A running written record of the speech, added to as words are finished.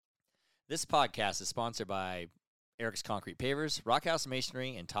This podcast is sponsored by Eric's Concrete Pavers, Rockhouse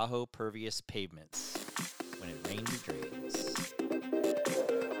Masonry, and Tahoe Pervious Pavements. When it rains, it drains.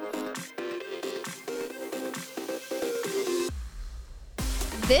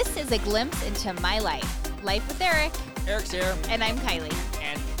 This is a glimpse into my life. Life with Eric. Eric's here. And I'm Kylie.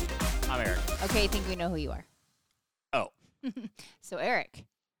 And I'm Eric. Okay, I think we know who you are. Oh. So, Eric.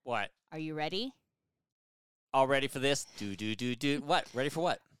 What? Are you ready? All ready for this? Do. What? Ready for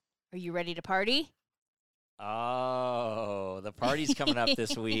what? Are you ready to party? Oh, the party's coming up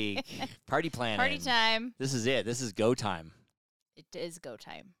this week. Party planning. Party time. This is it. This is go time. It is go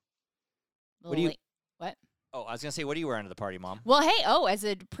time. What do you... What? Oh, I was going to say, what are you wearing to the party, Mom? Well, hey, as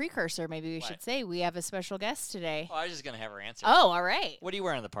a precursor, maybe we What? should say we have a special guest today. Oh, I was just going to have her answer. Oh, all right. What are you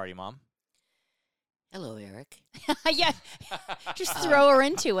wearing to the party, Mom? Hello, Eric. Yeah, just throw her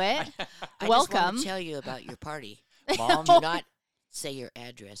into it. I just Welcome. want to tell you about your party. Mom, Do not say your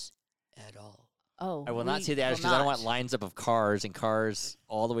address at all. Oh, I will not we say the address will because I don't not. want lines up of cars and cars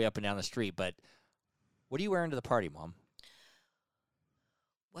all the way up and down the street. But what are you wearing to the party, Mom?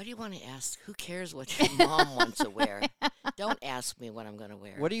 Why do you want to ask? Who cares what your mom wants to wear? Don't ask me what I'm going to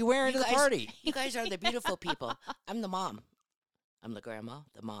wear. What are you wearing You to the guys- party? You guys are the beautiful people. I'm the mom. I'm the grandma,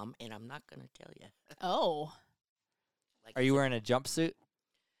 the mom, and I'm not going to tell you. Oh. Like Are you wearing a jumpsuit?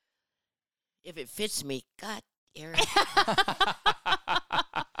 If it fits me, God, Eric.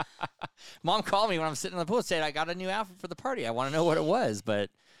 Mom called me when I'm sitting in the pool and said, I got a new outfit for the party. I want to know what it was, but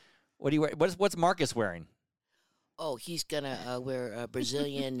what do you wear? What's Marcus wearing? Oh, he's going to wear a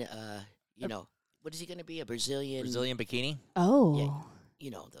Brazilian, what is he going to be? A Brazilian, Bikini? Oh.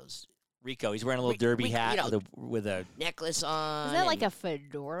 those Rico. He's wearing a little derby Rico, hat with a necklace on. Is that like and- a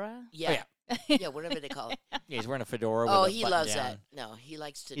fedora? Yeah. Oh, Yeah, whatever they call it. yeah, he's wearing a fedora Oh, with a he button loves down. that. No, he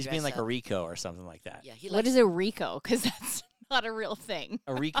likes to He's dress being like up. a Rico or something like that. Yeah, he What likes is a Rico? Because that's not a real thing.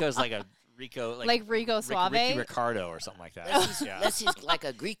 A Rico's like a Rico, Like Rico Suave? Ricky Ricardo or something like that. Unless he's like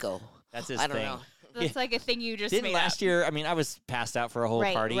a Greco. That's his I don't thing. know. That's like a thing you just Didn't made last up. year? I mean, I was passed out for a whole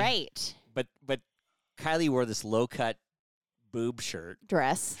right, party. Right. But Kylie wore this low cut boob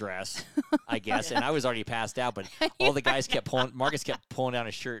dress, I guess, and I was already passed out. But all the guys kept pulling. Marcus kept pulling down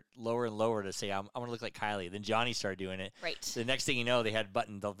his shirt lower and lower to say, "I'm going to look like Kylie." Then Johnny started doing it. Right. The next thing you know, they had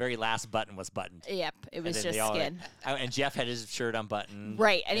buttoned. The very last button was buttoned. Yep. It was then just they all- skin. And Jeff had his shirt unbuttoned.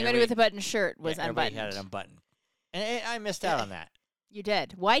 Right. Anybody with a buttoned shirt was everybody unbuttoned. had it unbuttoned. And I missed out on that You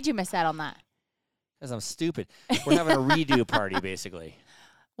did. Why'd you miss out on that? because I'm stupid. We're having a redo party, basically.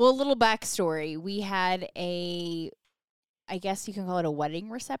 Well, a little backstory. We had I guess you can call it a wedding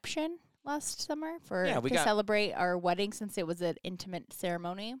reception last summer to celebrate our wedding since it was an intimate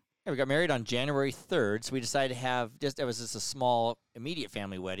ceremony. Yeah, we got married on January 3rd, so we decided to have it was just a small, immediate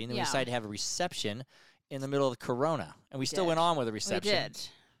family wedding. Then we Yeah. decided to have a reception in the middle of Corona, and we still did. went on with the reception. We did.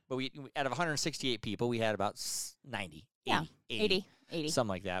 But we out of 168 people, we had about 90, Yeah, 80, 80. something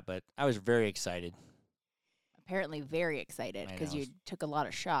like that. But I was very excited. Apparently very excited I because know. you took a lot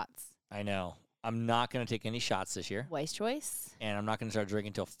of shots. I know. I'm not going to take any shots this year, Wise choice. and I'm not going to start drinking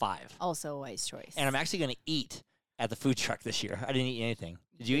until 5. Also a wise choice. And I'm actually going to eat at the food truck this year. I didn't eat anything.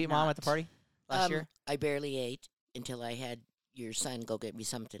 Did you did eat, Mom, at the not. party last year? I barely ate until I had your son go get me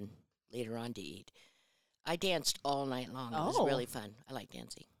something later on to eat. I danced all night long. It Oh. was really fun. I like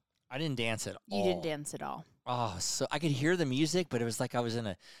dancing. I didn't dance at all. You didn't dance at all. Oh, so I could hear the music, but it was like I was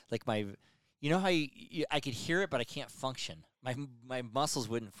in you know how I could hear it, but I can't function. My muscles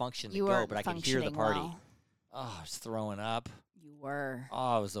wouldn't function You to go, weren't but I could hear the functioning party. well. Oh, I was throwing up. You were.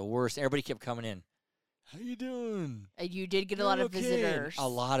 Oh, it was the worst. Everybody kept coming in. How you doing? You did get a lot "You of okay?" visitors. A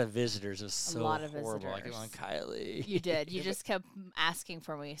lot of visitors. It was so lot of horrible. I kept visitors. on Kylie. You did. You just kept asking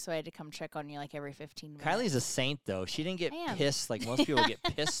for me, so I had to come check on you like every 15 minutes. Kylie's a saint, though. She didn't get I am. pissed like most people get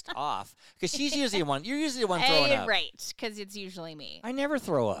pissed off because she's usually the one. You're usually the one throwing up. Right, because it's usually me. I never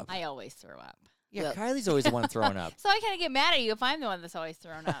throw up. I always throw up. Yeah, Well- Kylie's always the one throwing up. So I kind of get mad at you if I'm the one that's always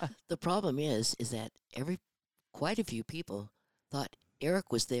thrown up. The problem is that quite a few people thought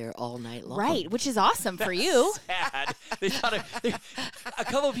Eric was there all night long. Right, which is awesome for you. Sad. They thought a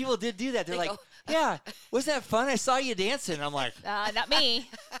couple of people did do that. They're They like, go- "Yeah, was that fun? I saw you dancing." And I'm like, Not me.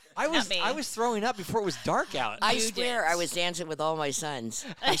 I me. was throwing up before it was dark out. I You swear did. I was dancing with all my sons.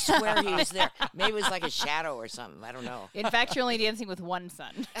 I swear he was there. Maybe it was like a shadow or something. I don't know. In fact, you're only dancing with one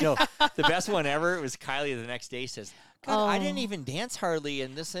son. No, the best one ever was Kylie. The next day says, "God, I didn't Oh. even dance hardly."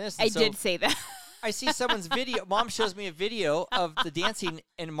 And this and this. I And so did say that. I see someone's video. Mom shows me a video of the dancing,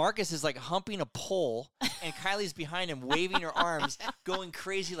 and Marcus is like humping a pole, and Kylie's behind him, waving her arms, going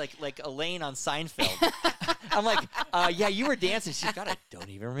crazy like Elaine on Seinfeld. I'm like, yeah, you were dancing. She's got, I don't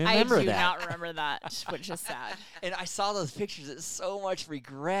even remember that. I do not remember that, which is sad. And I saw those pictures. It's so much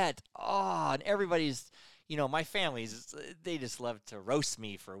regret. Oh, and everybody's, my family's, they just love to roast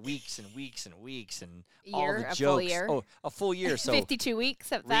me for weeks and weeks and weeks and all the jokes. Full year? Oh, a full year. So 52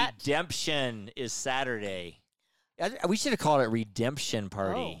 weeks at that. Redemption is Saturday. We should have called it Redemption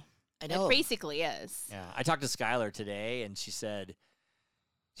Party. Oh, I know. It basically is. Yeah. I talked to Skylar today, and she said,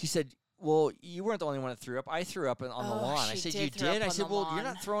 well, you weren't the only one that threw up. I threw up on the lawn. I said, you did? I said, well, you're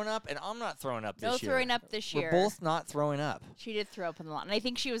not throwing up, and I'm not throwing up this year. No throwing up this year. We're both not throwing up. She did throw up on the lawn. And I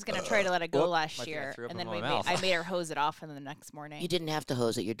think she was going to try to let it go last year. And then I made her hose it off and then the next morning. You didn't have to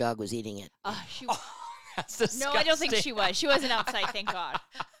hose it. Your dog was eating it. That's disgusting. No, I don't think she was. She wasn't outside, thank God.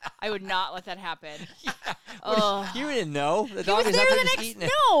 I would not let that happen. Yeah. You didn't know? The dog was there out there just eating it.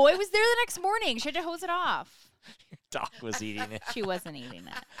 No, it was there the next morning. She had to hose it off. Your dog was eating it. She wasn't eating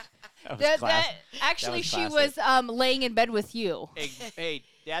it. Actually, she was laying in bed with you. Hey,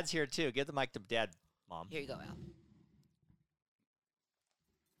 Dad's here too. Give the mic to Dad, Mom. Here you go, Al.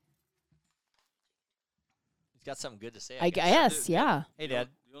 He's got something good to say. I guess, yeah. Hey, Dad.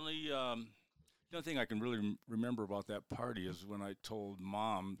 The only thing I can really remember about that party is when I told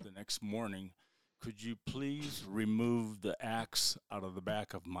Mom the next morning, could you please remove the axe out of the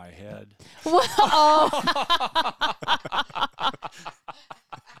back of my head?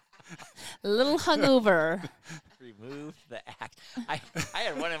 A little hungover. Remove the axe. I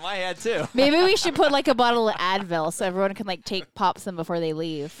had one in my head too. Maybe we should put like a bottle of Advil so everyone can like pops them before they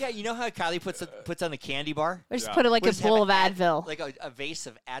leave. Yeah, you know how Kylie puts on the candy bar? Or just put a bowl of Advil. Like a vase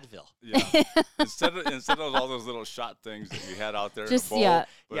of Advil. Yeah. instead of all those little shot things that you had out there just, in a bowl,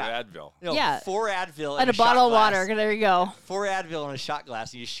 put Advil. No, 4 Advil and a bottle of water. There you go. 4 Advil in a shot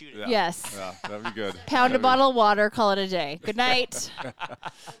glass and you shoot it. Yeah. Yes. Yeah, that'd be good. Pound a bottle of water, call it a day. Good night.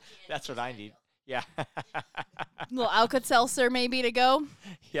 That's what I need. Yeah. Little Alka-Seltzer maybe to go.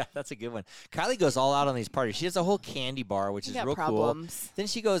 Yeah, that's a good one. Kylie goes all out on these parties. She has a whole candy bar, which is real cool. Then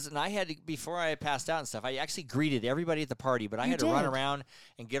she goes, and I had to, before I passed out and stuff, I actually greeted everybody at the party, but I had to run around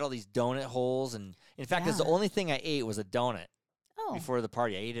and get all these donut holes. And in fact, that's the only thing I ate was a donut before the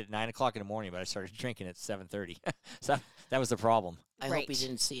party. I ate it at 9 o'clock in the morning, but I started drinking at 7:30. So that was the problem. I hope you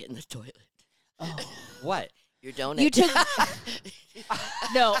didn't see it in the toilet. Oh. What? Your donut. You took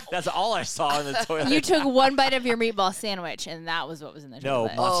no. That's all I saw in the toilet. You took one bite of your meatball sandwich, and that was what was in the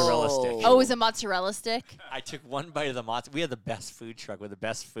toilet. No, mozzarella stick. Oh, it was a mozzarella stick? I took one bite of the mozzarella. We had the best food truck with the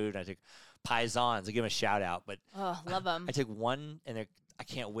best food. I took Paisans. I give them a shout out. But love them. I took one, and I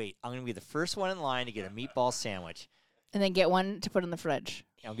can't wait. I'm going to be the first one in line to get a meatball sandwich. And then get one to put in the fridge.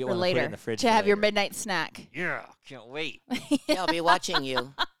 Yeah, I'll get one later, to put in the fridge to have your midnight snack. Yeah, can't wait. Yeah, I'll be watching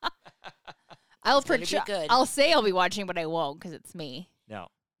you. I'll say I'll be watching, but I won't because it's me. No.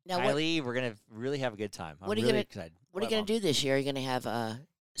 Now, Kylie, we're going to really have a good time. What are you going to do this year? Are you going to have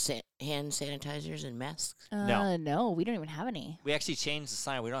hand sanitizers and masks? No, we don't even have any. We actually changed the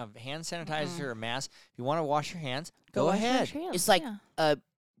sign. We don't have hand sanitizer or mask. If you want to wash your hands, go ahead. It's like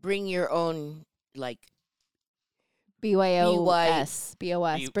bring your own, like, BYOS.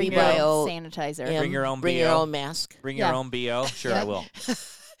 BOS. Bring your own sanitizer. Bring your own Bring your own mask. Bring your own BO. Sure, I will.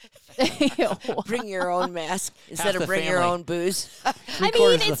 Bring your own mask instead of bring your own booze. I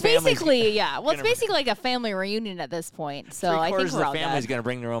mean, it's basically, it's basically like a family reunion at this point. So I think we're all good. 3/4 of the family's going to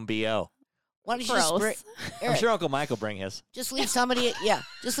bring their own BO. Why don't you just spray? I'm sure Uncle Mike will bring his. Just leave somebody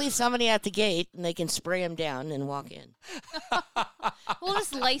at the gate, and they can spray them down and walk in. We'll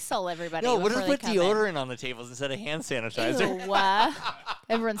just Lysol everybody. No, we'll just put deodorant on the tables instead of hand sanitizer. Ew,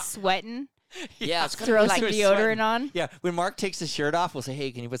 everyone's sweating. Yeah, it's throw some deodorant on. Yeah, when Mark takes his shirt off, we'll say,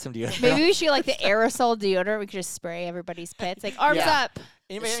 "Hey, can you put some deodorant?" Maybe we should like the aerosol deodorant. We could just spray everybody's pits, like arms up.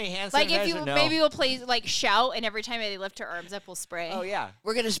 Anybody have any hand sanitizer? Like if you maybe we'll play like shout, and every time they lift their arms up, we'll spray. Oh yeah,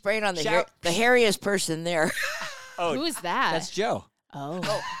 we're gonna spray it on the hairiest person there. Oh, who is that? That's Joe.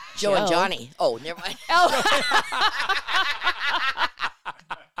 Oh, Joe and Johnny. Oh, never mind.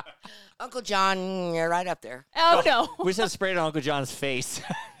 Uncle John, you're right up there. Oh, no. We just have to spray it on Uncle John's face.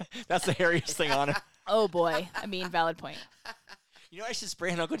 That's the hairiest thing on him. Oh, boy. I mean, valid point. You know I should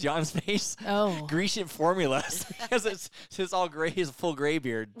spray on Uncle John's face? Oh. Grecian Formula. Because it's all gray. He has a full gray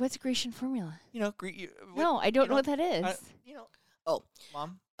beard. What's Grecian Formula? You know. No, I don't know what that is.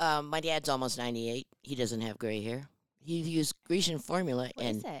 Mom? My dad's almost 98. He doesn't have gray hair. He used Grecian Formula. What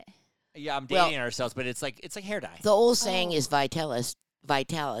is it? Yeah, I'm dating ourselves, but it's like hair dye. The old saying is Vitalis,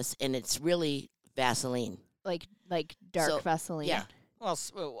 and it's really Vaseline. Like dark Vaseline. Yeah. Well,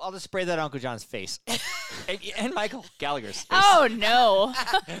 I'll just spray that on Uncle John's face. and Michael Gallagher's face. Oh, no.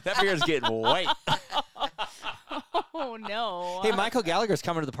 That beard's getting white. Oh, no. Hey, Michael Gallagher's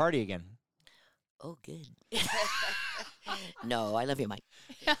coming to the party again. Oh, good. No, I love you, Mike.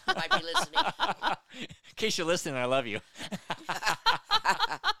 Might be listening. In case you're listening, I love you.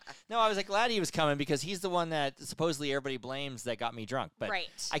 No, I was glad he was coming because he's the one that supposedly everybody blames that got me drunk. But right.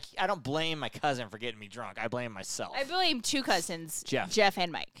 I don't blame my cousin for getting me drunk. I blame myself. I blame two cousins, Jeff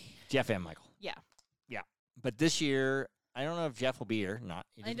and Mike. Jeff and Michael. Yeah. Yeah. But this year, I don't know if Jeff will be here or not.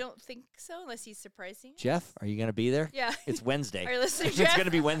 I don't think so, unless he's surprising. Jeff, are you going to be there? Yeah. It's Wednesday. Are you listening, It's Jeff? going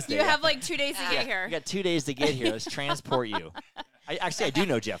to be Wednesday. You have 2 days to get here. You got 2 days to get here. Let's transport you. I do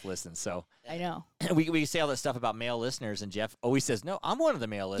know Jeff listens, so. I know. We say all that stuff about male listeners, and Jeff always says, no, I'm one of the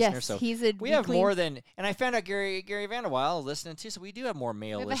male listeners. Yes, so he's a we have more than, and I found out Gary Vanderwild listening too, so we do have more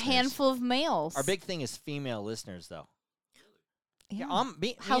male listeners. listeners. We have a handful of males. Our big thing is female listeners, though. Yeah.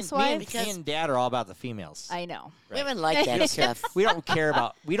 Housewives? Me and Dad are all about the females. I know. Right. Women like that stuff. We don't care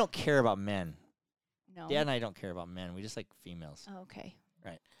about men. No. Dad and I don't care about men. We just like females. Oh, okay.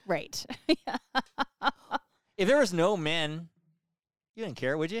 Right. If there was no men, you wouldn't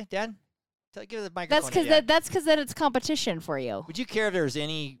care, would you, Dad? Give the microphone. That's because then it's competition for you. Would you care if there was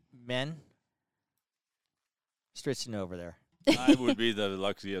any men? Stretch to over there. I would be the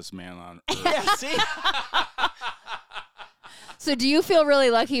luckiest man on earth. Yeah, see? So do you feel really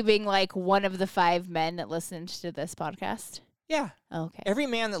lucky being one of the 5 men that listened to this podcast? Yeah. Okay. Every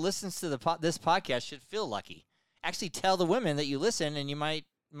man that listens to this podcast should feel lucky. Actually, tell the women that you listen, and you might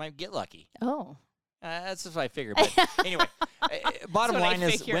get lucky. Oh. That's just what I figured. But anyway, bottom line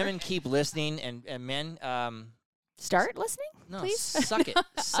is women keep listening, and men start listening. No, please? Suck it.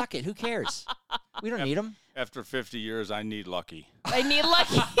 Suck it. Who cares? We don't need them. After 50 years, I need lucky. I need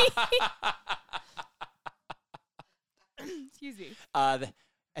lucky. Excuse me.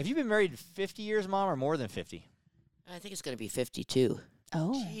 Have you been married 50 years, Mom, or more than 50? I think it's going to be 52.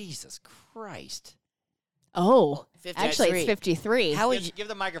 Oh. Jesus Christ. Oh. 53. Actually, it's 53. How would you give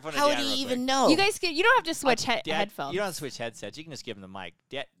the microphone to How Dad would you real even quick. know? You guys you don't have to switch Dad, headphones. You don't have to switch headsets. You can just give him the mic.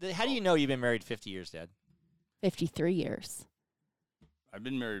 Dad, how do you know you've been married 50 years, Dad? 53 years. I've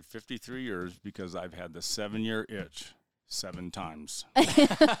been married 53 years because I've had the 7-year itch 7 times.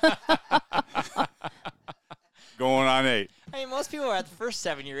 Going on 8. I mean, most people are at the first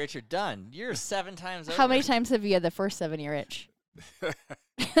 7-year itch are done. You're 7 times over. How many times have you had the first 7-year itch?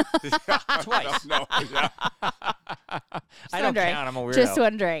 Twice. No, yeah. I don't count. I'm a weirdo. Just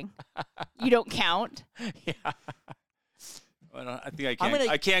wondering. You don't count? Yeah. Well, I think I can't.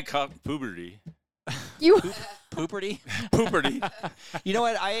 I can't count puberty. You Pooperty? Puberty. You know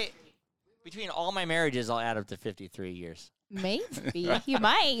what? Between all my marriages, I'll add up to 53 years. Maybe. You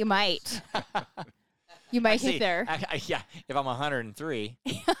might. You might get there. Yeah, if I'm 103.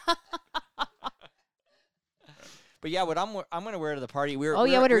 But yeah, what I'm going to wear to the party. What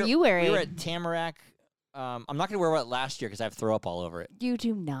are you wearing? We were at Tamarack. I'm not going to wear what last year because I have throw up all over it. You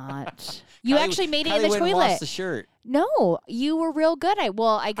do not. You actually made it in the toilet. toilet. The shirt. No, you were real good. I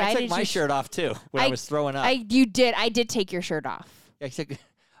guided took my shirt off too when I was throwing up. You did. I did take your shirt off.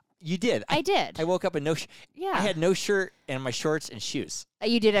 You did. I did. I woke up in no shirt. Yeah. I had no shirt and my shorts and shoes.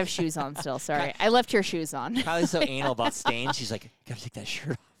 You did have shoes on still. Sorry. I left your shoes on. Kylie's so anal about stains. She's like, gotta take that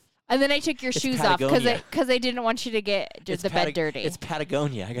shirt off. And then I took your shoes off because I didn't want you to get the bed dirty. It's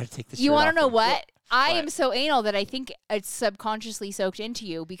Patagonia. I got to take the shirt off. You want to know what? I am so anal that I think it's subconsciously soaked into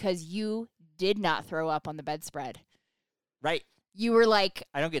you because you did not throw up on the bedspread. Right. You were like...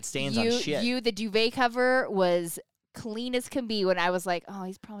 I don't get stains on shit. The duvet cover was clean as can be when I was like, oh,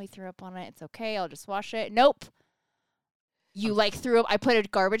 he's probably threw up on it. It's okay. I'll just wash it. Nope. You threw up. I put a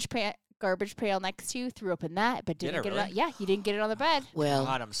garbage pail next to you, threw up in that, but didn't get it on. Yeah, you didn't get it on the bed. Well,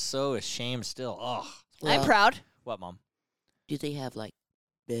 God, I'm so ashamed still. Oh, I'm proud. What, Mom? Do they have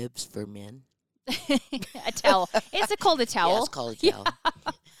bibs for men? A towel. It's called a towel. Yeah, it's called a towel.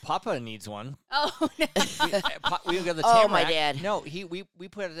 Papa needs one. Oh no. we got the Tamarack. My dad. No, we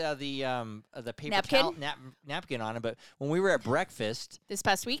put the paper napkin? towel napkin on it. But when we were at breakfast this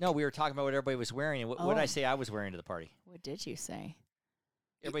past week, no, we were talking about what everybody was wearing. And what did I say I was wearing to the party? What did you say?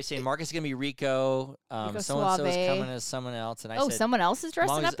 Everybody's saying Marcus is gonna be Rico. So and so is coming as someone else. And I said, someone else is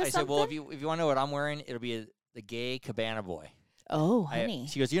dressing up as something. I said, well, if you want to know what I'm wearing, it'll be the gay cabana boy. Oh, honey.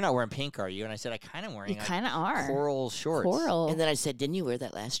 She goes, you're not wearing pink, are you? And I said, I kind of wearing. You kind of are. Coral shorts. Coral. And then I said, didn't you wear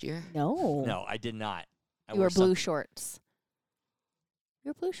that last year? No. No, I did not. You wore blue shorts. You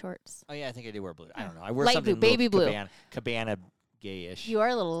wore blue shorts. Oh yeah, I think I did wear blue. I don't know. I wear light something blue, baby blue, cabana gayish. You are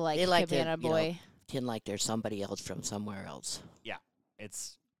a little cabana boy. Pretend like there's somebody else from somewhere else. Yeah,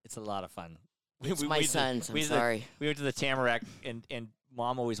 it's a lot of fun. It's my son's. I'm sorry. We went to the Tamarack, and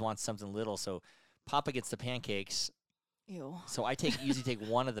Mom always wants something little, so Papa gets the pancakes. Ew. So I usually take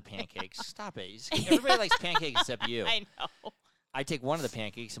one of the pancakes. Stop it. Everybody likes pancakes except you. I know. I take one of the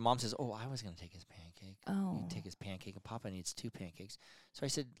pancakes, and Mom says, "Oh, I was going to take his pancake. Oh. You take his pancake, and Papa needs 2 pancakes." So I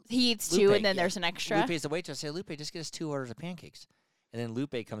said, he eats Lupe, 2, and then there's an extra. Lupe's the waitress. I said, "Lupe, just get us 2 orders of pancakes." And then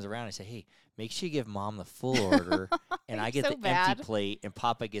Lupe comes around and I say, "Hey, make sure you give Mom the full order, and I get the empty plate, and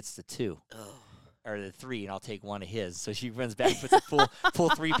Papa gets the 2. Oh. Or the 3, and I'll take one of his." So she runs back, puts a full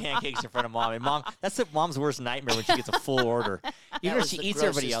 3 pancakes in front of Mom. And Mom, that's Mom's worst nightmare when she gets a full order. Even if she eats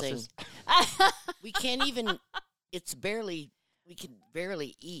everybody else's. We can't even. It's barely. We can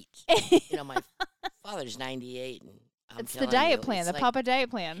barely eat. My father's 98, and it's the diet plan, the Papa diet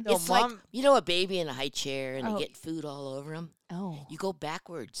plan. It's like a baby in a high chair, and they get food all over him. Oh, you go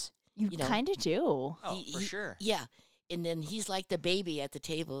backwards. You kind of do. Oh, for sure. Yeah, and then he's like the baby at the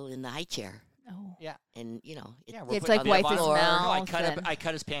table in the high chair. Oh. Yeah. And it's like wipe his mouth. No, I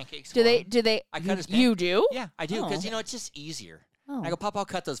cut his pancakes. Do they? I cut his pancakes. You do? Yeah, I do because it's just easier. Oh. I go, "Papa, I'll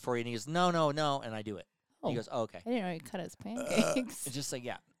cut those for you," and he goes, "No," and I do it. He goes, "Oh, okay." I didn't know he cut his pancakes. It's just like,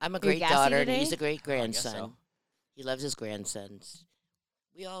 yeah. I'm a great daughter, and he's a great I grandson. guess so. He loves his grandsons.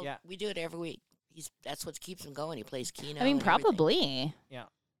 We do it every week. That's what keeps him going. He plays Keno. I mean, probably. Yeah.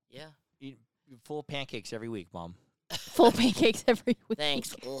 Yeah. Eat full pancakes every week, Mom. Full pancakes every week.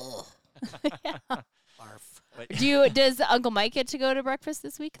 Thanks. Ugh. Yeah. Barf. Does Uncle Mike get to go to breakfast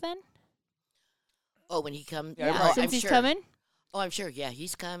this week then? Oh, when he comes? Yeah, since he's coming? Oh, I'm sure. Yeah,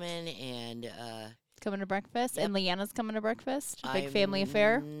 he's coming, and coming to breakfast, yep. and Leanna's coming to breakfast. Big family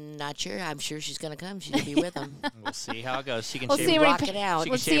affair. Not sure. I'm sure she's gonna come. She's gonna be with him. We'll see how it goes. She can rock it out. She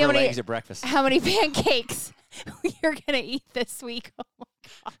can shave her legs at breakfast. How many pancakes you're gonna eat this week? Oh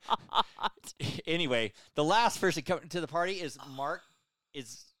my god! Anyway, the last person coming to the party is Mark.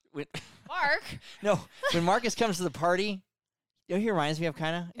 Mark? No, when Marcus comes to the party, you know who he reminds me of,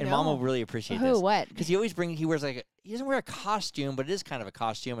 kind of? And Mom will really appreciate this. Who, what? Because he wears he doesn't wear a costume, but it is kind of a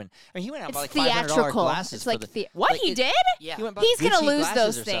costume. And I mean, he went out and by like $500 glasses. It's like what he did? Yeah. He's going to lose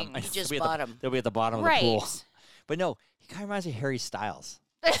those things. He just bought them. They'll be at the bottom of the pool. But no, he kind of reminds me of Harry Styles.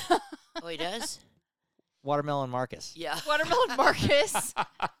 Oh, he does? Watermelon Marcus. Yeah. Watermelon Marcus.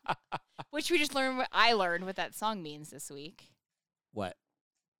 Which we just learned, I learned what that song means this week. What?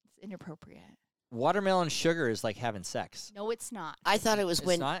 It's inappropriate. Watermelon sugar is like having sex. No, it's not. I thought it was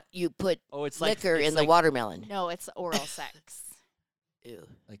when you put liquor in the watermelon. No, it's oral sex. Ew.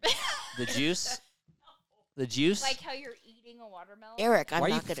 Like the juice? The juice? Like how you're eating a watermelon? Eric, I'm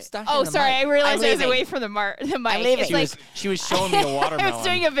not going to. Oh, sorry. I realized I was away from the mic. She was showing me a watermelon. I was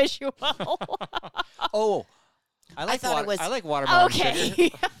doing a visual. Oh. I like watermelon okay.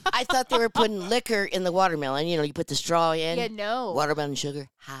 sugar. I thought they were putting liquor in the watermelon. You put the straw in. Yeah, no. Watermelon sugar.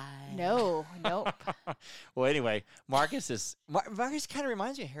 Hi. No, nope. Well, anyway, Marcus kind of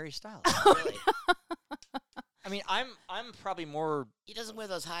reminds me of Harry Styles. Really? I mean, I'm probably more. He doesn't wear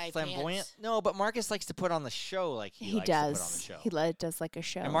those high flamboyant. Pants. No, but Marcus likes to put on the show like he likes does. to put on the show. He does like a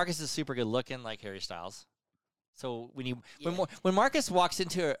show. And Marcus is super good looking, like Harry Styles. So when Marcus walks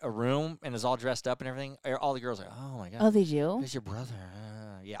into a room and is all dressed up and everything, all the girls are, "Oh my god!" Oh, they do. Who's your brother?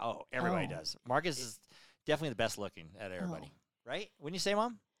 Yeah. Oh, everybody does. Marcus is definitely the best looking out of everybody, right? Wouldn't you say,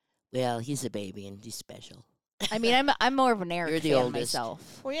 Mom? Well, he's a baby and he's special. I mean, I'm more of an Eric You're the fan oldest.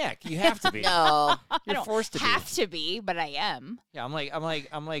 myself. Well, yeah, you have to be. No, you're forced to be. Have to be, but I am. Yeah, I'm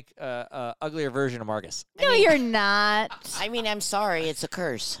like uglier version of Marcus. No, you're not. I mean, I'm sorry, it's a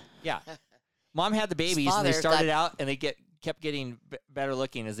curse. Yeah, Mom had the babies and they started out and they kept getting better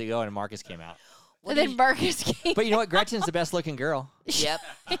looking as they go, and Marcus came out. And then Marcus came. But you know what? Gretchen's the best looking girl. Yep,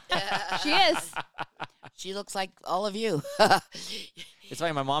 she is. She looks like all of you. It's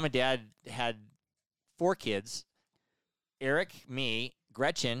funny. My mom and dad had 4 kids: Eric, me,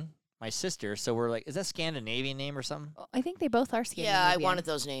 Gretchen, my sister. So we're like, is that Scandinavian name or something? I think they both are Scandinavian. Yeah, I wanted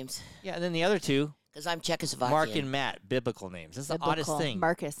those names. Yeah, and then the other 2. Because I'm Czechoslovakian. Mark and Matt, biblical names. That's the oddest thing.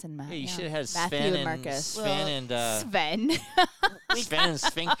 Marcus and Matt. Yeah, you should have had Matthew Sven and Marcus. Sven and Sven and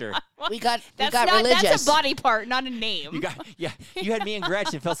Sphincter. We got not, religious. That's a body part, not a name. You had me and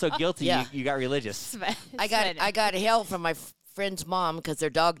Gretchen. Felt so guilty. Yeah. You got religious. Sven. I got help from my friend's mom because their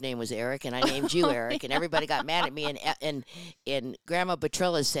dog name was Eric, and I named you Eric, and everybody got mad at me. And Grandma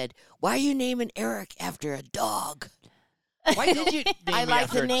Betrilla said, "Why are you naming Eric after a dog?" Why did you name I me like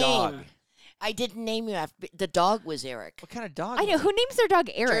after the a name. dog? I didn't name you after the dog was Eric. What kind of dog? I know who names their dog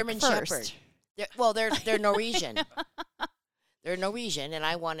Eric German first. Shepherd. They're Norwegian. They're Norwegian, and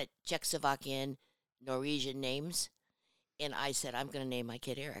I wanted Czechoslovakian Norwegian names, and I said I'm going to name my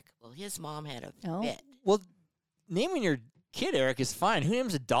kid Eric. Well, his mom had a fit. Well, naming your Kid Eric is fine. Who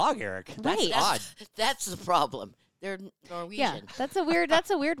names a dog Eric? That's Right. odd. That's the problem. They're Norwegian. Yeah, that's a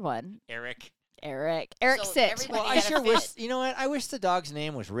weird one. Eric. Eric So sit. everybody Well, I gotta sure fit. wish. You know what? I wish the dog's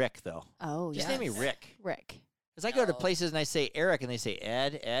name was Rick, though. Oh, Just yes. name me Rick. Rick. Because I go to No. places and I say Eric, and they say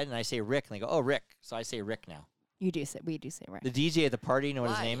Ed, and I say Rick, and they go, oh, Rick. So I say Rick now. We do say Rick. The DJ at the party, you know what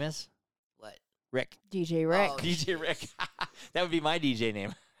his Why? name is? What? Rick. DJ Rick. Oh. DJ Rick. That would be my DJ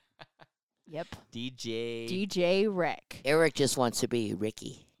name. Yep. DJ. Rick. Eric just wants to be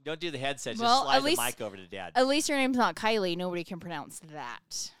Ricky. Don't do the headset. Well, Just slide at the least- mic over to Dad. At least your name's not Kylie. Nobody can pronounce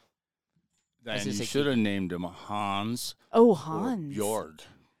that. I was And gonna you say should have named him Hans Oh, or Hans. Bjorg.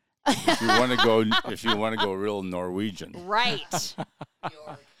 If you want to go real Norwegian, Right.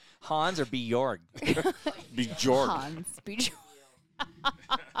 Hans or Bjorg. Bjorg.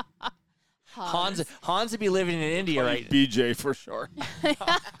 Hans. Hans would be living in India right BJ for short.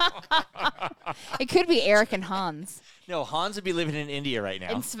 It could be Eric and Hans. No, Hans would be living in India right now.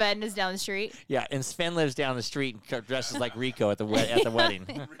 And Sven is down the street. Yeah, and Sven lives down the street and dresses like Rico at the wedding.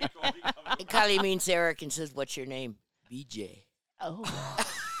 And Kylie means Eric and says, "What's your name?" BJ. Oh.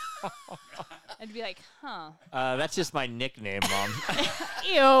 I'd be like, huh. That's just my nickname, Mom.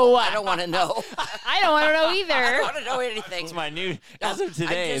 Ew. I don't want to know. I don't want to know I don't either. want to know anything. It's my new. As of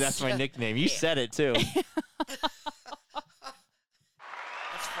today, just- that's my nickname. You said it too. That's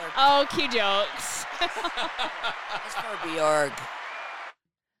for, Oh, cute jokes. that's for Bjorg.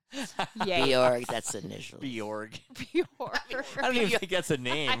 Yay. Bjorg, that's the initial. Bjorg. Bjorg. I don't even think that's a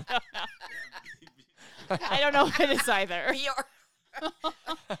name. I don't know what it is either. Bjorg.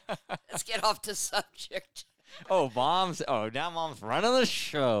 Let's get off the subject. Oh, now Mom's running the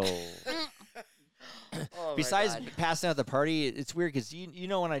show. Oh my Besides God. passing out the party, it's weird because you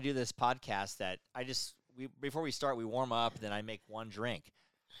know when I do this podcast that before we start we warm up, then I make one drink.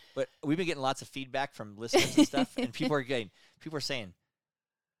 But we've been getting lots of feedback from listeners and stuff, and people are saying,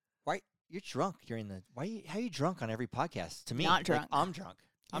 "Why you're drunk during the? How are you drunk on every podcast?" To me, Not like, drunk. I'm drunk.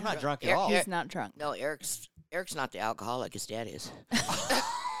 I'm not drunk. drunk at all. He's not drunk. No, Eric's not the alcoholic. His dad is.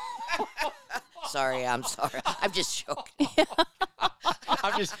 Sorry, I'm sorry. I'm just joking.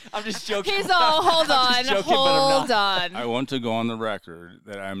 I'm just joking. He's all, hold I'm on, just joking, but I'm hold on. I want to go on the record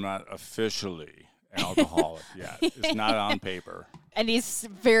that I'm not officially an alcoholic yet. It's not on paper. And he's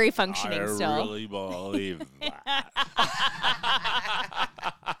very functioning I still. really believe that.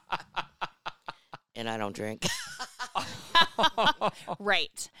 And I don't drink.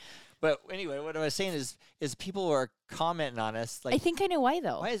 Right. But anyway, what I was saying is people are commenting on us like, I think I know why,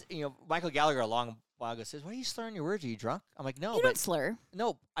 though. why is Michael Gallagher a long while ago says, "Why are you slurring your words? Are you drunk?" I'm like, no, You but don't slur.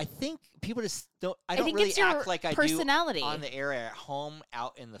 no. I think people just don't. I I don't think really it's your act like I personality. do on the air, at home,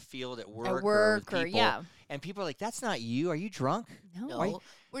 out in the field, at work, At or work, with or people. yeah. And people are like, "That's not you. Are you drunk?" No. No, Why-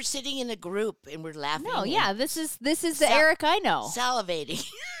 we're sitting in a group and we're laughing. No, and yeah, this is the Sal- Eric I know. salivating.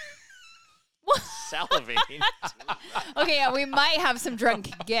 Salivating. Okay, yeah, we might have some drunk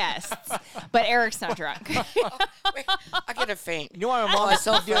guests, but Eric's not drunk. I get a faint. You know why my mom's it's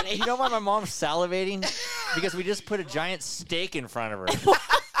so funny. You know why my mom's salivating? Because we just put a giant steak in front of her.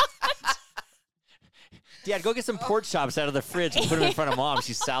 Dad, go get some pork chops out of the fridge and put them in front of Mom.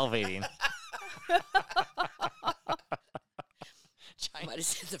 She's salivating. I might have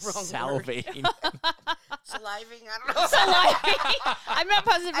said the wrong word. Salivating. Saliving? I don't know. Saliving. I'm not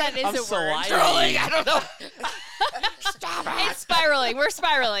positive that is I'm a word. salivating. Trolling? I don't know. Stop it. It's spiraling. We're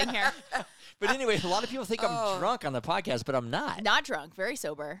spiraling here. But anyway, a lot of people think I'm Oh. drunk on the podcast, but I'm not. Not drunk, very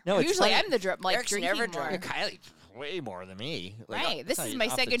sober. No, it's Usually funny. I'm the drunk, like Eric's drinking never more. drunk. Kylie, way more than me. Like, Right, this it's is not my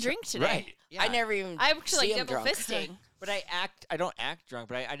off the second chart. drink today. Right. Yeah. I never even I actually see him double drunk. fisting. But I don't act drunk,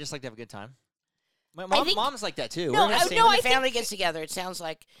 but I just like to have a good time. My think- mom's like that too. No, We're in the I- same- no, When I the think- family gets together, it sounds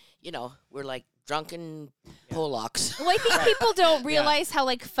like, we're like drunken Polacks. Well, I think people don't realize how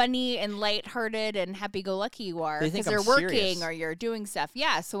like funny and lighthearted and happy-go-lucky you are They think because I'm they're working serious. or you're doing stuff.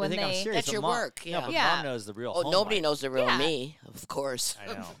 Yeah, so They when think I'm serious, That's but your Mom- work, No, yeah. but Yeah. Mom knows the real. Oh, home nobody life. knows the real Yeah. me, of course.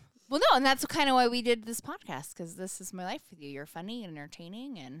 I know. well, no, and that's kind of why we did this podcast because this is my life with you. You're funny and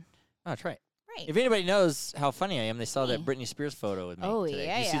entertaining and Oh, that's right. right. If anybody knows how funny I am, they saw that Me. Britney Spears photo with me. Oh, today.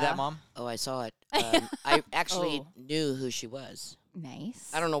 yeah, You see yeah. that, Mom? Oh, I saw it. I actually Oh. knew who she was. Nice.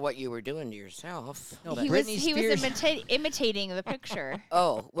 I don't know what you were doing to yourself. No, he Britney was Spears. imitating the picture.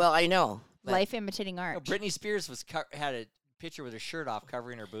 Oh, well, I know. but Life imitating No, art. Britney Spears had a picture with her shirt off,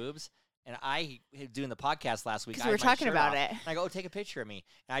 covering her boobs. And I doing the podcast last week. 'Cause I we had were my talking shirt about off, it. And I go, take a picture of me.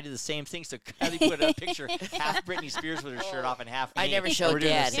 And I did the same thing. So Kylie put a picture, half Britney Spears with her shirt off and half me. I never and showed we're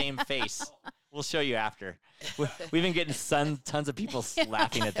doing Dad. the same face. We'll show you after. We've been getting tons of people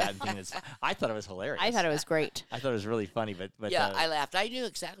laughing at that. And thinking I thought it was hilarious. I thought it was great. I thought it was really funny. But yeah, I laughed. I knew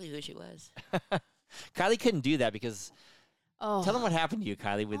exactly who she was. Kylie couldn't do that because Oh. Tell them what happened to you,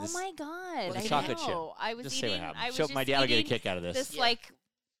 Kylie, with this. Oh my God! with the I chocolate know. chip. I was Just eating. say what happened. I was So just my dad will get a eating kick out of this. This like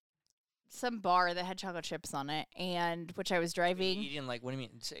some bar that had chocolate chips on it, and which I was driving. Eating like, what do you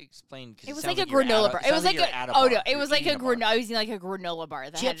mean? Explain. It was like a granola bar. It was like it was like a granola. I was eating like a granola bar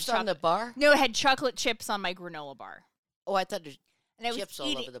that Chips had on the bar? No, it had chocolate chips on my granola bar. Oh, I thought there's And I was chips all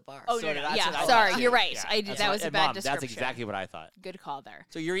eating. over the bar. Oh So no, did no, I. yeah. That's what I Sorry, thought. you're right. Yeah. I did. That's That what- was a and bad Mom, description. That's exactly what I thought. Good call there.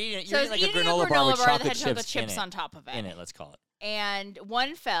 So you're eating So I was like a eating granola bar with that chocolate had chocolate chips chips in on top of it. it. Let's call it. And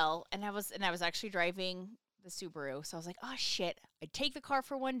one fell, and I was actually driving the Subaru, so I was like, oh shit! I'd take the car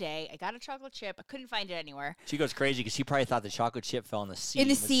for one day. I got a chocolate chip. I couldn't find it anywhere. She goes crazy because she probably thought the chocolate chip fell in the sea. In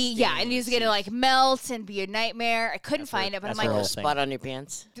the sea, yeah, and it was gonna like melt and be a nightmare. I couldn't That's her- find it, but I'm that's her like, whole Spot on your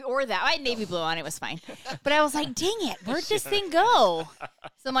pants. or that. I had navy blue on. It was fine. But I was like, dang it, where'd this thing go?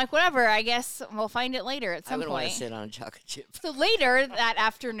 So I'm like, whatever. I guess we'll find it later at I some wouldn't want to point. sit on a chocolate chip. So later that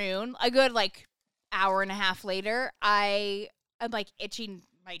afternoon, a good like hour and a half later, I'm like itching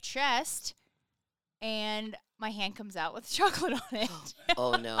my chest, and my hand comes out with chocolate on it.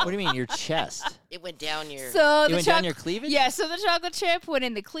 Oh no! What do you mean, your chest? It went down your. So It the went down your cleavage? Yeah, so the chocolate chip went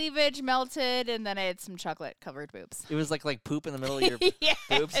in the cleavage, melted, and then I had some chocolate covered boobs. It was like poop in the middle of your yeah.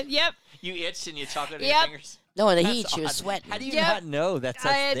 boobs? Yep. You itched and you chocolate in Yep. your fingers? no, in the That's heat, she was odd. sweating. How do you Yep. not know that's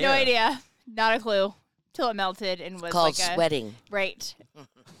I had there? no idea. Not a clue. Till it melted and was Called like a sweating. right.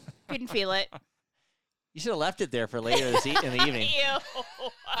 Couldn't feel it. You should have left it there for later in the evening. Ew.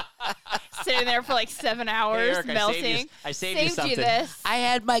 Sitting there for like 7 hours, Hey, Eric, melting. I saved you something. this. I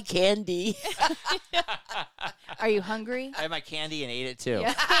had my candy. Are you hungry? I had my candy and ate it too.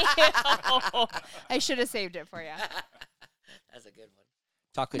 Yeah. I should have saved it for you. That's a good one.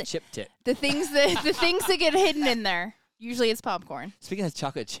 Chocolate chip tit. The things that get hidden in there. Usually it's popcorn. Speaking of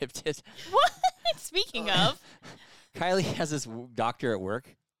chocolate chip tit, What? Speaking of, Kylie has this doctor at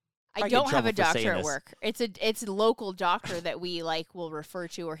work. I I get in don't have a trouble for saying doctor at this. work. It's a local doctor that we like will refer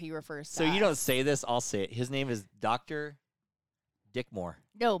to, or he refers to. So you don't us. say this, I'll say it. His name is Dr. Dickmore.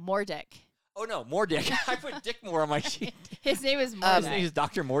 No, Mordick. Oh no, Mordick. I put Dickmore on my sheet. His name is His Mordick. name is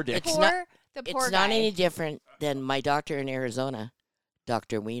Dr. Mordick. It's poor, not- the poor It's guy. not any different than my doctor in Arizona,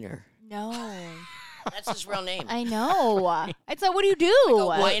 Dr. Wiener. No, That's his real name. I know. It's like, what do you do?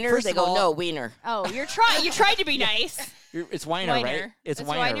 Weiner? first They of go, all- no, Wiener. Oh, you tried to be nice. It's Weiner, right? It's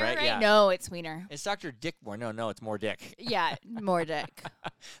Weiner, right? Yeah. No, it's Wiener. It's Dr. Dickmore. No, it's Mordick. Yeah, Mordick.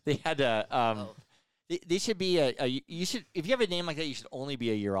 They had a they should be you should, if you have a name like that, you should only be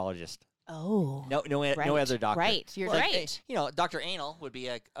a urologist. Oh, No right. other doctor. Right, you're Like, right. You know, Dr. Anal would be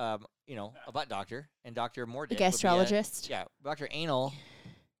a a butt doctor, and Dr. Mordick A would be gastrologist. yeah, Dr. Anal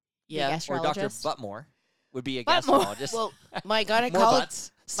Yeah. or Dr. Gastrologist. Buttmore would be a Buttmore. gastrologist. Well, my more gynecologist,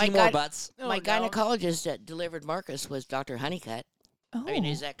 butts. my See more gy- butts. my Oh, no. gynecologist that delivered Marcus was Dr. Honeycutt. Oh, I mean,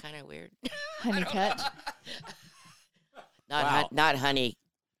 is that kind of weird? Honeycutt. Wow. Not honey,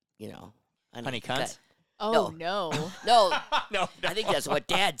 Honey cunts? Oh no. No, No, I think that's what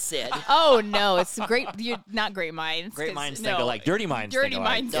Dad said. Oh no, it's great. You're not great minds. Great 'cause- minds no. think alike. Dirty minds Dirty think alike.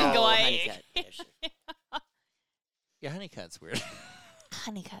 minds No, think alike. Honeycutt. Yeah, sure. Yeah, Honeycutt's weird.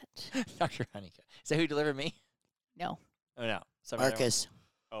 Honeycutt. Dr. Honeycutt. Is that who delivered me? No, Oh no. Somebody else. Marcus.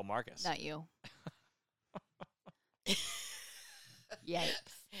 Oh, Marcus. not you. Yikes.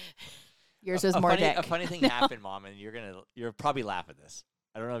 Yours was a more funny, dick. a funny thing happened, Mom, and you'll probably laugh at this.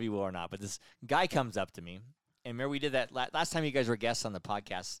 I don't know if you will or not, but this guy comes up to me, and remember we did that last time you guys were guests on the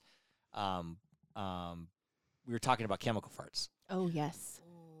podcast. We were talking about chemical farts. Oh yes.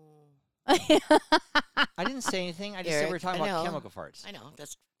 I didn't say anything. I just said we were Eric, talking I about know. chemical farts. I know.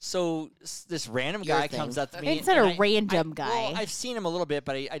 That's So this random Your guy thing. comes up to me. It's not and a random guy. Well, I've seen him a little bit,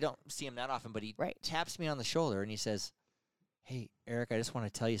 but I don't see him that often. But he Right. taps me on the shoulder and he says, "Hey, Eric, I just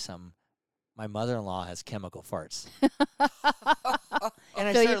want to tell you something. My mother-in-law has chemical farts." And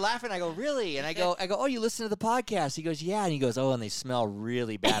I So started you- laughing. I go, "Really?" And I go, "Oh, you listen to the podcast?" He goes, "Yeah." And he goes, "Oh, and they smell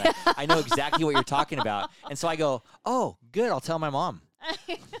really bad. I know exactly what you're talking about." And so I go, "Oh, good. I'll tell my mom."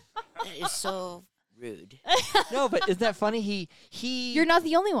 that is so rude. No, but isn't that funny? He. You're not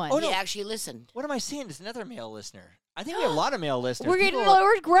the only one. Oh, He no. actually listened. What am I saying? It's another male listener. I think we have a lot of male listeners. We're getting People are-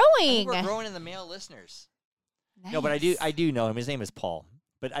 we're I growing. think we're growing in the male listeners. No, but I do know him. His name is Paul,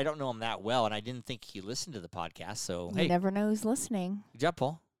 but I don't know him that well, and I didn't think he listened to the podcast. So You hey, never know who's listening. good job,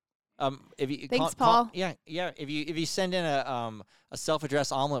 Paul. If you Thanks, Paul. yeah. If you send in a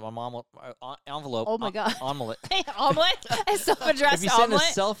self-addressed omelet, my mom will, envelope. Oh my God. omelet. Omelet? A self-addressed If you send omelet?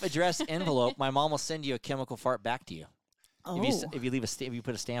 a self-addressed envelope, my mom will send you a chemical fart back to you. Oh. If you leave if you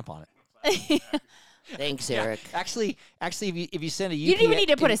put a stamp on it. Thanks, Yeah. Eric. Actually, if you send a You don't even need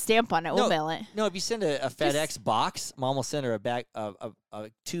to put a stamp on it. We'll mail it. No, if you send a FedEx box, Mom will send her a bag of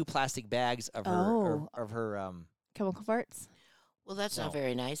 2 plastic bags of her Oh. of her Chemical farts? Well, that's No. not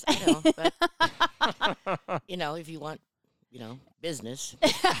very nice. I know, but if you want, business.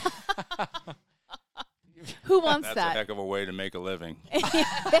 Who wants That's that? a heck of a way to make a living.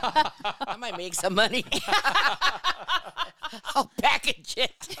 I might make some money. I'll package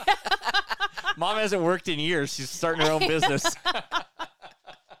it. Mom hasn't worked in years. She's starting her own business.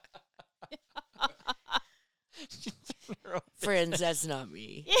 Friends, that's not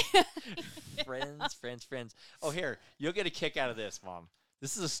me. friends. Oh, here, you'll get a kick out of this, Mom.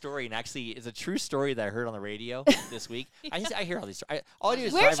 This is a story, and actually, it's a true story that I heard on the radio this week. I hear all these stories. All I do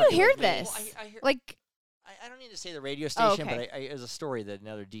is Where'd drive you hear around- this? Well, I hear, Like, I don't need to say the radio station, okay. but it was a story that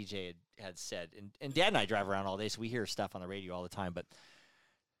another DJ had said. And Dad and I drive around all day, so we hear stuff on the radio all the time. But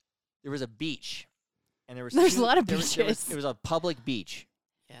there was a beach, and there's a lot of there beaches. was a public beach,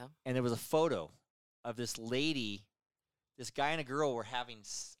 Yeah. and there was a photo of this lady. This guy and a girl were having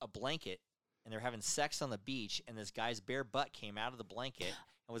a blanket, and they're having sex on the beach, and this guy's bare butt came out of the blanket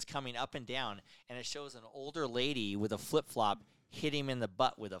and was coming up and down, and it shows an older lady with a flip-flop hit him in the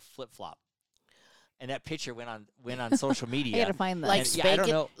butt with a flip-flop. And that picture went on social media. I gotta find that. Like And, yeah, I don't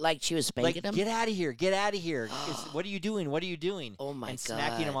spanking, know. like she was spanking him. Get out of here! Get out of here! What are you doing? What are you doing? Oh my and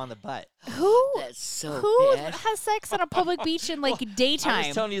smacking him God. on the butt. who That's so who bad. has sex on a public beach in like I daytime?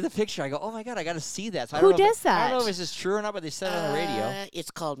 was telling you the picture. I go, oh my God, I got to see that. So I Who don't know if does I don't know that? if this is true or not, but they said it on the radio. It's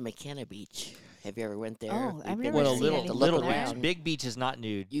called McKenna Beach. Have you ever went there? Oh, We've I've been never Well, there. a seen little anything little there. beach. Big beach is not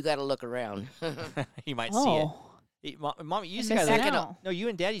nude. You got to look around. You might see it. Oh, Mom, you used I to go missed to the, out. no, you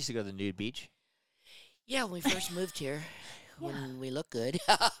and Dad used to go to the nude beach. Yeah, when we first moved here, when we looked good.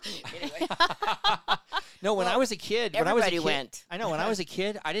 Anyway, No, when Well, I was a kid, everybody went. I know when I was a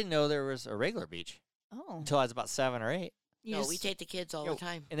kid, I didn't know there was a regular beach oh. until I was about 7 or 8. You No, just- we take the kids all Yo, the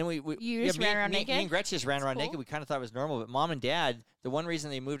time. And then we You just ran around me naked? and Gretchen just ran That's around cool. naked. We kind of thought it was normal, but Mom and Dad, the one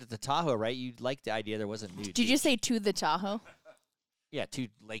reason they moved it to Tahoe, right? You liked the idea there wasn't nude. Did you beach. say to the Tahoe? Yeah, to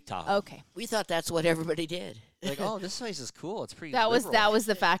Lake Tahoe. Okay, We thought that's what everybody did. Like, oh, this place is cool. It's pretty. that liberal. was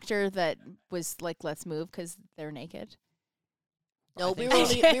the factor that was like, let's move because they're naked. No, I we think were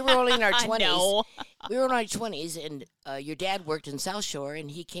so. only we were only in our I 20s. know. We were in our 20s, and your dad worked in South Shore,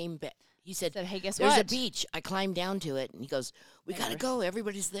 and he came back. He said, Said, hey, guess "There's what? a beach." I climbed down to it, and he goes, "We gotta Never. go.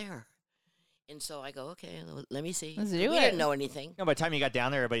 Everybody's there." And so I go, "Okay, let me see." Let's we do it. didn't know anything. No, by the time you got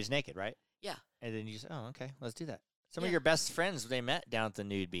down there, everybody's naked, right? Yeah. And then you just, oh, okay, let's do that. Some of Yeah. your best friends they met down at the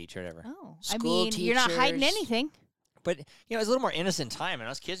nude beach or whatever. Oh, School I mean, you're not hiding teachers. anything, But it was a little more innocent time, and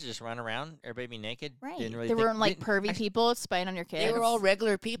us kids would just run around, everybody be naked. right? Didn't really There think- weren't like didn't- pervy actually, people spying on your kids. They were all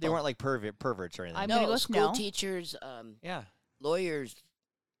regular people. They weren't like perverts or anything. I'm gonna no go with school no. teachers, yeah. lawyers,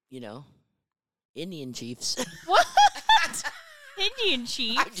 Indian chiefs. What? Indian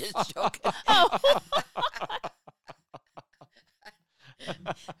chief? I'm just joking. Oh.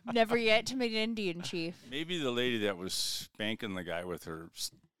 Never yet to meet an Indian chief. Maybe the lady that was spanking the guy with her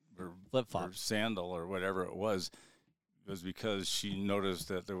Flip-flop. her sandal or whatever it was because she noticed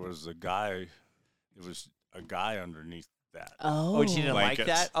that there was a guy. There was a guy underneath that. Oh, she didn't like Blankets.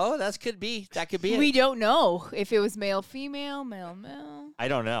 that? Oh, that could be it. We don't know if it was male, female, male, male. I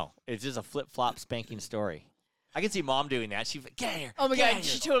don't know. It's just a flip-flop spanking story. I can see Mom doing that. She's like, get out of here. Oh my Get god, outta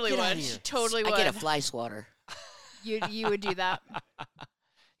she here. totally Get outta would. here." She totally I would. get a fly swatter. You would do that.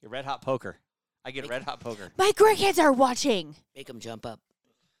 Your red hot poker. I get a red hot poker. My grandkids are watching. Make them jump up.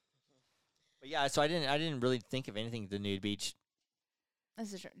 But yeah, so I didn't really think of anything at the nude beach.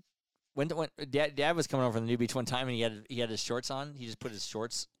 This is true. When Dad was coming over from the nude beach one time and he had his shorts on. He just put his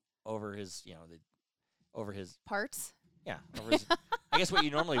shorts over his over his Parts. over his I guess what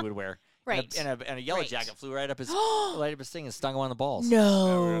you normally would wear. Right. And a yellow Right. jacket flew right up his thing and stung him on the balls. Yeah,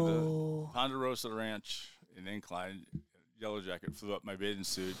 we were at No. the Ponderosa Ranch in Incline. Yellow jacket flew up my bathing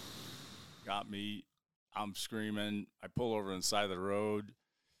suit, got me. I'm screaming. I pull over on the side of the road.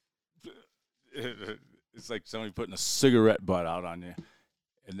 It's like somebody putting a cigarette butt out on you.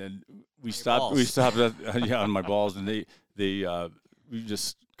 And then we stopped. We balls. stopped at, on my balls, and we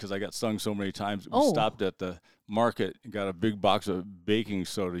just because I got stung so many times. We Oh. stopped at the market and got a big box of baking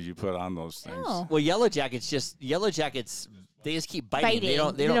soda you put on those things. Oh. Well, yellow jackets they just keep biting. They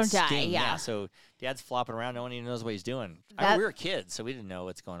don't They don't die, sting. yeah. So Dad's flopping around. No one even knows what he's doing. That- we were kids, so we didn't know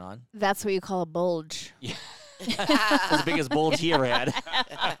what's going on. That's what you call a bulge. That's the biggest bulge he ever had.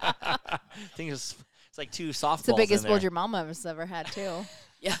 I think it's like two softballs. It's the biggest in bulge there. your mama has ever had too.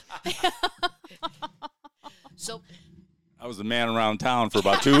 Yeah. So I was the man around town for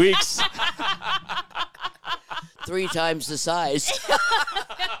about 2 weeks. 3 times the size.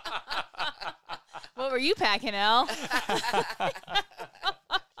 What were you packing, Elle?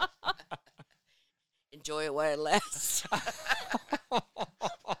 Enjoy it while it lasts.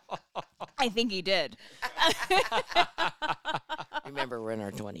 I think he did. Remember, we're in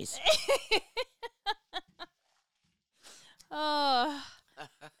our 20s. Oh.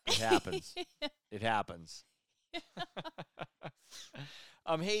 It happens. It happens.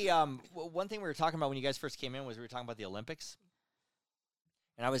 Hey, one thing we were talking about when you guys first came in was we were talking about the Olympics.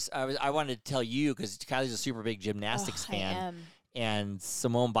 And I wanted to tell you, because Kylie's a super big gymnastics fan. I am. And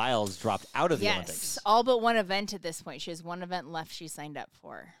Simone Biles dropped out of the Olympics. Yes, all but one event at this point. She has one event left she signed up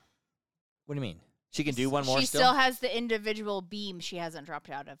for. What do you mean? She can do one more She still? still has the individual beam she hasn't dropped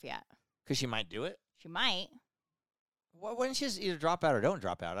out of yet. Because she might do it? She might. Why don't she just either drop out or don't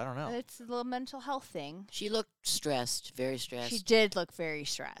drop out? I don't know. It's a little mental health thing. She looked stressed, very stressed. She did look very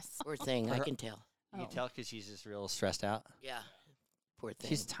stressed. Poor thing, I can tell. You can tell because she's just real stressed out? Yeah. Poor thing.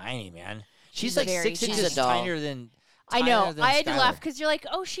 She's tiny, man. She's She's like very 6 tiny. inches She's a doll. tinier than I know. than I had to Skylar. laugh because you're like,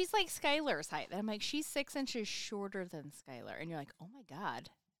 oh, she's like Skylar's height. And I'm like, she's 6 inches shorter than Skylar. And you're like, oh my God.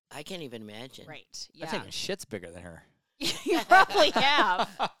 I can't even imagine. Right. I'm Yeah. taking shit's bigger than her. You probably have.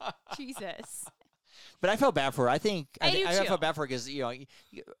 Jesus. But I felt bad for her. I think I do I too. felt bad for her because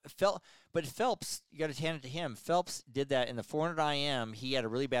but Phelps, you got to hand it to him. Phelps did that in the 400 IM. He had a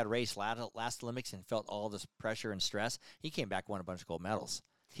really bad race last Olympics and felt all this pressure and stress. He came back, won a bunch of gold medals.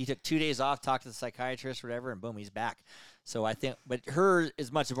 He took 2 days off, talked to the psychiatrist, or whatever, and boom, he's back. So I think, but her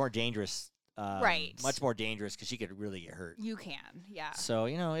is much more dangerous. Right. Much more dangerous because she could really get hurt. You can. Yeah. So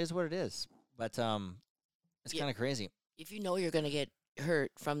it is what it is. But it's Yeah. kind of crazy. If you know you're going to get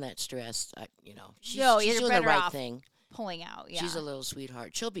hurt from that stress, she's No, she's you're doing the better right off thing. Pulling out. Yeah. She's a little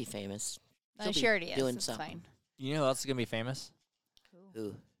sweetheart. She'll be famous. I'm She'll sure be it is. doing It's something. fine. You know who else is gonna be famous?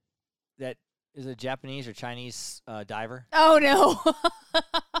 Who? That is a Japanese or Chinese diver. Oh, no.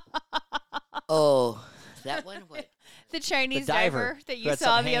 Oh, that one? What? The Chinese the diver diver that who you had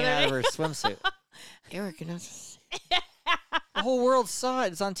saw something the hanging other out day. of her swimsuit. Eric, The whole world saw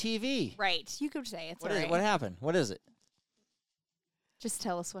it. It's on TV. Right. You could say it's What all is right. it? What happened? What is it? Just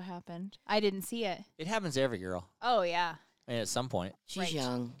tell us what happened. I didn't see it. It happens to every girl. Oh, yeah. And at some point. she's Right.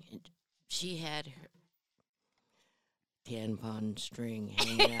 young. And she had her tampon string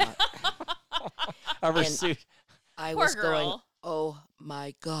hanging out. Of her And- suit. I Poor was going, girl. oh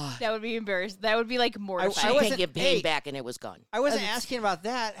my God. That would be embarrassing. That would be like She mortifying. I can't wasn't- get paid hey. back, and it was gone. I wasn't asking about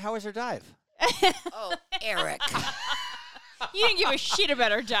that. How was her dive? Oh, Eric. You didn't give a shit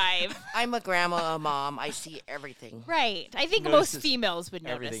about her dive. I'm a grandma, a mom. I see everything. Right. I think Notices most females would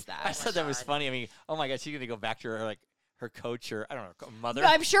notice Everything. that. I thought that was funny. I mean, oh my God, she's gonna go back to her her coach or I don't know, mother. No,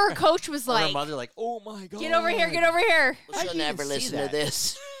 I'm sure her coach was or her like, mother, like, oh my God, get over here, get over here. Well, How'd she'll you even never see listen that? to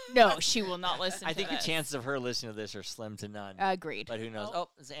this. No, she will not listen I think to the this. chances of her listening to this are slim to none. Agreed. But who knows? Oh. Oh,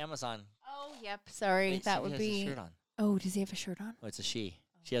 it's Amazon. Oh, yep. Sorry. Wait, that see, would he has be. a shirt on. Oh, does he have a shirt on? Oh, it's a she.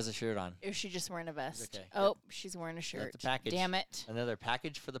 She has a shirt on. Or is she just wearing a vest? okay. Oh, she's wearing a shirt. the package. Damn it. Another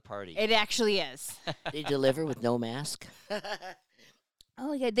package for the party. It actually is. They deliver with no mask.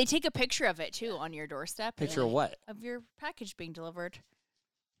 Oh, yeah. They take a picture of it, too, on your doorstep. Picture of what? Of your package being delivered.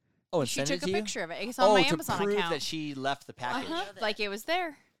 Oh, and She send took it a to you? picture of it. It's on Oh, my to Amazon prove account. that she left the package. Uh-huh. Like it was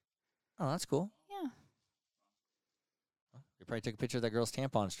there. Oh, that's cool. Yeah. You probably took a picture of that girl's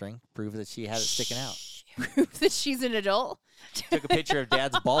tampon string, prove that she had it sticking out. Prove that she's an adult. Took a picture of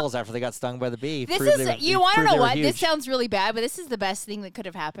dad's balls after they got stung by the bee. This proved is, they were- you want to proved know they were what? This huge. sounds really bad, but this is the best thing that could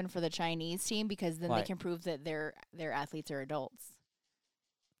have happened for the Chinese team because then Why? they can prove that their athletes are adults.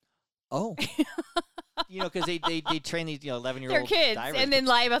 Oh. Because they train these 11-year-old They're kids divers. and then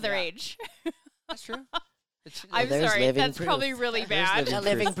lie about their Yeah. age. That's true. It's- I'm there's sorry. living That's proof. probably really there's bad.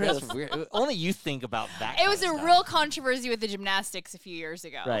 living That's proof. weird. Only you think about that. It was a kind of stuff. real controversy with the gymnastics a few years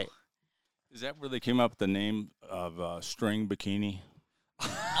ago. Right. Is that where they came up with the name of string bikini?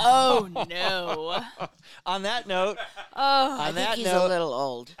 Oh, no. On that note, Oh, I on think that he's a note, little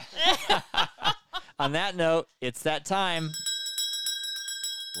old. it's that time.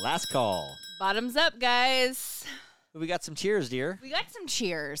 Last call. bottoms up, guys. We got some cheers, dear. We got some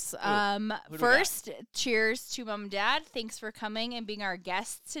cheers. Who do we got? First, cheers to Mom and Dad. Thanks for coming and being our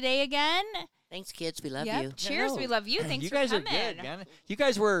guests today again. Thanks, kids. We love Yep. you. Cheers. No. We love you. Thanks you for guys coming. are good, man. You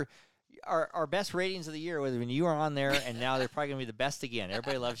guys were our best ratings of the year when you were on there, and now they're probably going to be the best again.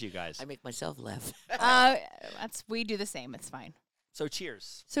 Everybody loves you guys. I make myself laugh. We do the same. It's fine. So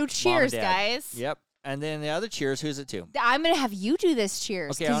cheers. So Mom and cheers, Dad. guys. Yep. And then the other cheers, who's it to? I'm gonna have you do this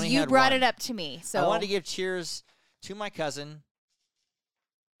cheers Okay, I because only you had brought one. it up to me. So I wanted to give cheers to my cousin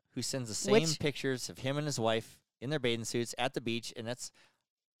who sends the same Which- pictures of him and his wife in their bathing suits at the beach, and that's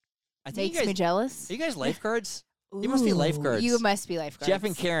I think makes me jealous. Are you guys lifeguards? You must be lifeguards. You must be lifeguards. Jeff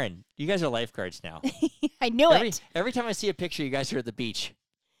and Karen, you guys are lifeguards now. I knew it. Every time I see a picture, you guys are at the beach.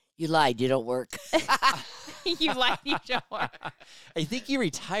 You lied. You don't work. You lied. You don't work. I think you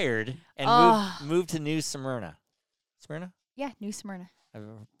retired and moved to New Smyrna. Smyrna? Yeah, New Smyrna. I've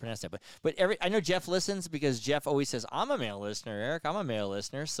pronounced that, but I know Jeff listens because Jeff always says, "I'm a male listener, Eric. I'm a male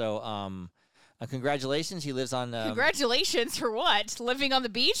listener." So, congratulations. He lives on. Congratulations for what? Living on the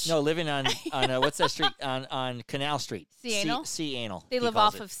beach? No, living on what's that street on Canal Street? Sea Anal. Sea Anal. They live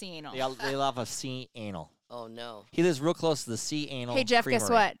off of Sea Anal. They live off of Sea Anal. Oh no. He lives real close to the Sea Anal. Hey Jeff, Creamery. guess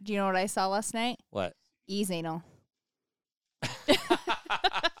what? Do you know what I saw last night? What? Ease Anal. What's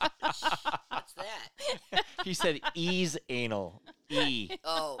that? He said ease anal. E.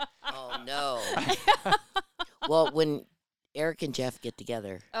 Oh no. Well, when Eric and Jeff get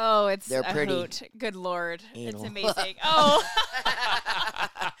together, They're a pretty hoot. Good Lord. anal. It's amazing. Oh.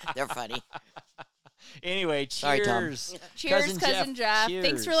 They're funny. Anyway, cheers. Sorry, Tom. Cheers, Cousin Jeff. Cheers.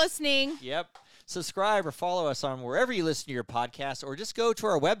 Thanks for listening. Yep. Subscribe or follow us on wherever you listen to your podcast, or just go to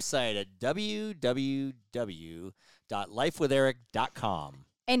our website at www.lifewitheric.com.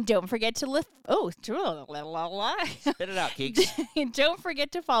 And don't forget to Spit it out, Keeks. And don't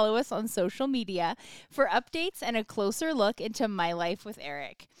forget to follow us on social media for updates and a closer look into my life with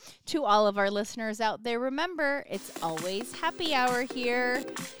Eric. To all of our listeners out there, remember, it's always happy hour here.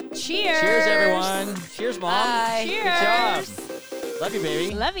 Cheers. Cheers, everyone. Cheers, Mom. Bye. Cheers. Good job. Love you,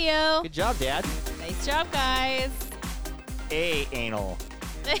 baby. Love you. Good job, Dad. Nice job, guys. Anal.